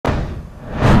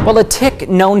Well, a tick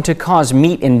known to cause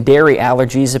meat and dairy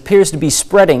allergies appears to be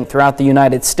spreading throughout the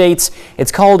United States.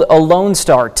 It's called a Lone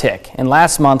Star tick, and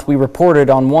last month we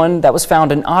reported on one that was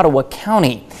found in Ottawa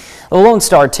County. The Lone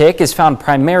Star tick is found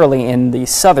primarily in the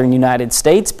southern United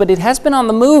States, but it has been on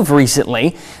the move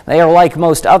recently. They are like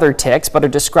most other ticks, but are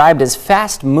described as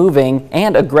fast-moving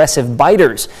and aggressive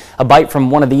biters. A bite from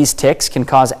one of these ticks can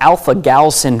cause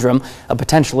alpha-gal syndrome, a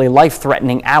potentially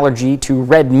life-threatening allergy to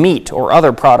red meat or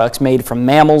other products made from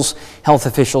mammals. Health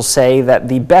officials say that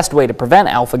the best way to prevent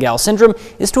alpha-gal syndrome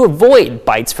is to avoid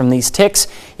bites from these ticks.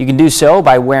 You can do so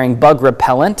by wearing bug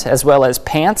repellent as well as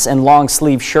pants and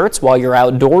long-sleeve shirts while you're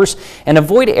outdoors, and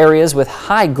avoid areas with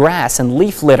high grass and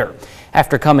leaf litter.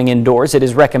 After coming indoors, it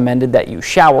is recommended that you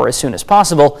shower as soon as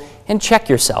possible and check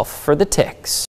yourself for the ticks.